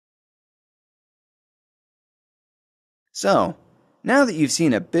So, now that you've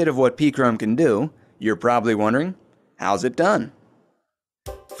seen a bit of what PChrome can do, you're probably wondering, how's it done?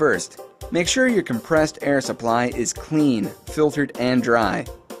 First, make sure your compressed air supply is clean, filtered, and dry.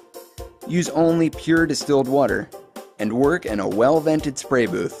 Use only pure distilled water, and work in a well-vented spray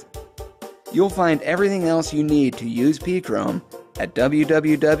booth. You'll find everything else you need to use PChrome at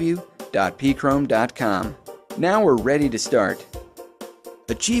www.pchrome.com. Now we're ready to start.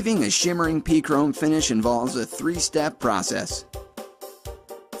 Achieving a shimmering PChrome finish involves a 3-step process.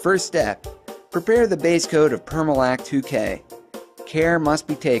 First step, prepare the base coat of Permalac 2K. Care must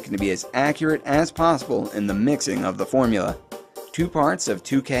be taken to be as accurate as possible in the mixing of the formula. 2 parts of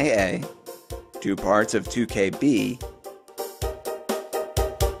 2KA, 2 parts of 2KB,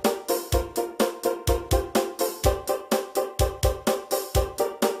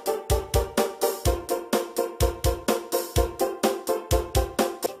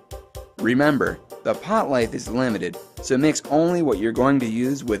 Remember, the pot life is limited, so mix only what you're going to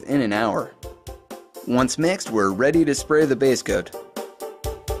use within an hour. Once mixed, we're ready to spray the base coat.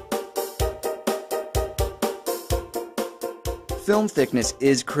 Film thickness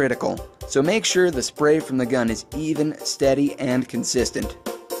is critical, so make sure the spray from the gun is even, steady, and consistent.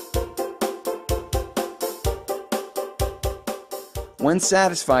 When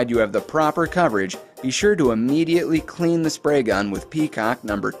satisfied you have the proper coverage, be sure to immediately clean the spray gun with Peacock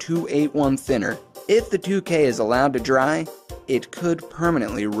number 281 thinner. If the 2K is allowed to dry, it could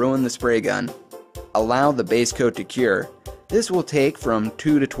permanently ruin the spray gun. Allow the base coat to cure. This will take from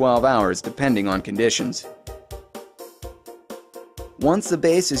 2 to 12 hours depending on conditions. Once the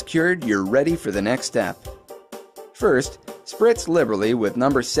base is cured, you're ready for the next step. First, spritz liberally with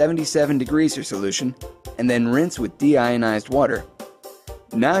number 77 degreaser solution, and then rinse with deionized water.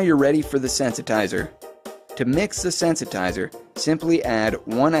 Now you're ready for the sensitizer. To mix the sensitizer, simply add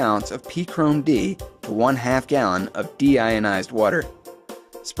 1 ounce of PChrome D to 1/2 gallon of deionized water.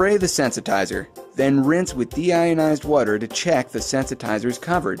 Spray the sensitizer, then rinse with deionized water to check the sensitizer's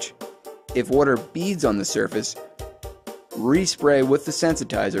coverage. If water beads on the surface, respray with the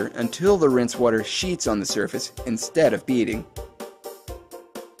sensitizer until the rinse water sheets on the surface instead of beading.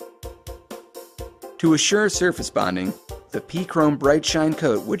 To assure surface bonding, the PChrome Bright Shine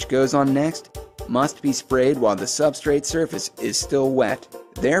coat, which goes on next, must be sprayed while the substrate surface is still wet.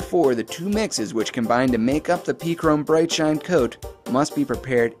 Therefore, the 2 mixes which combine to make up the PChrome Bright Shine coat must be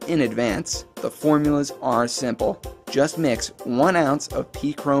prepared in advance. The formulas are simple. Just mix 1 ounce of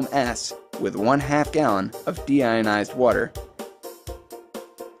PChrome S with 1/2 gallon of deionized water,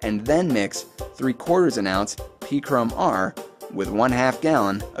 and then mix 3/4 an ounce PChrome R with 1/2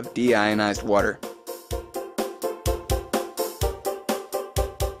 gallon of deionized water.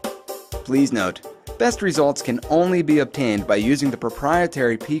 Please note, best results can only be obtained by using the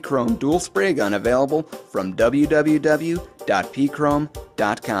proprietary PChrome dual spray gun available from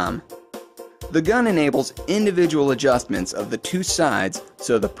www.pchrome.com. The gun enables individual adjustments of the 2 sides,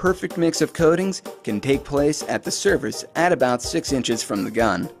 so the perfect mix of coatings can take place at the surface at about 6 inches from the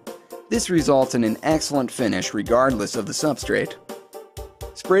gun. This results in an excellent finish regardless of the substrate.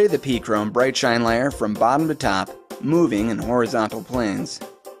 Spray the PChrome Bright Shine layer from bottom to top, moving in horizontal planes.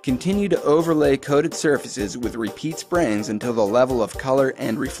 Continue to overlay coated surfaces with repeat sprayings until the level of color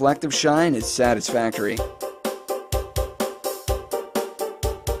and reflective shine is satisfactory.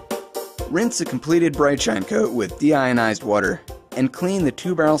 Rinse the completed Bright Shine coat with deionized water, and clean the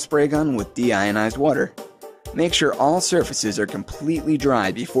 2-barrel spray gun with deionized water. Make sure all surfaces are completely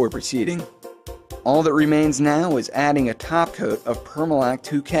dry before proceeding. All that remains now is adding a top coat of Permalac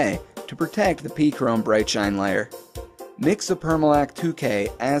 2K to protect the PChrome Bright Shine layer. Mix the Permalac 2K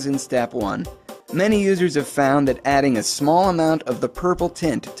as in step 1. Many users have found that adding a small amount of the purple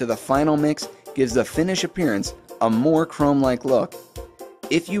tint to the final mix gives the finish appearance a more chrome-like look.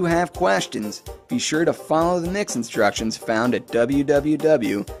 If you have questions, be sure to follow the mix instructions found at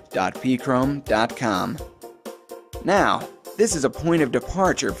www.pchrome.com. Now, this is a point of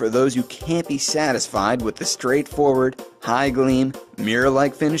departure for those who can't be satisfied with the straightforward, high-gleam,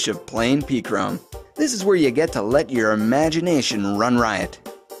 mirror-like finish of plain PChrome. This is where you get to let your imagination run riot.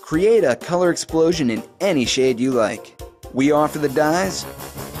 Create a color explosion in any shade you like. We offer the dyes,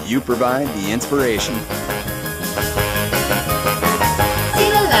 you provide the inspiration. See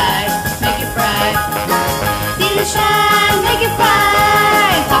the light.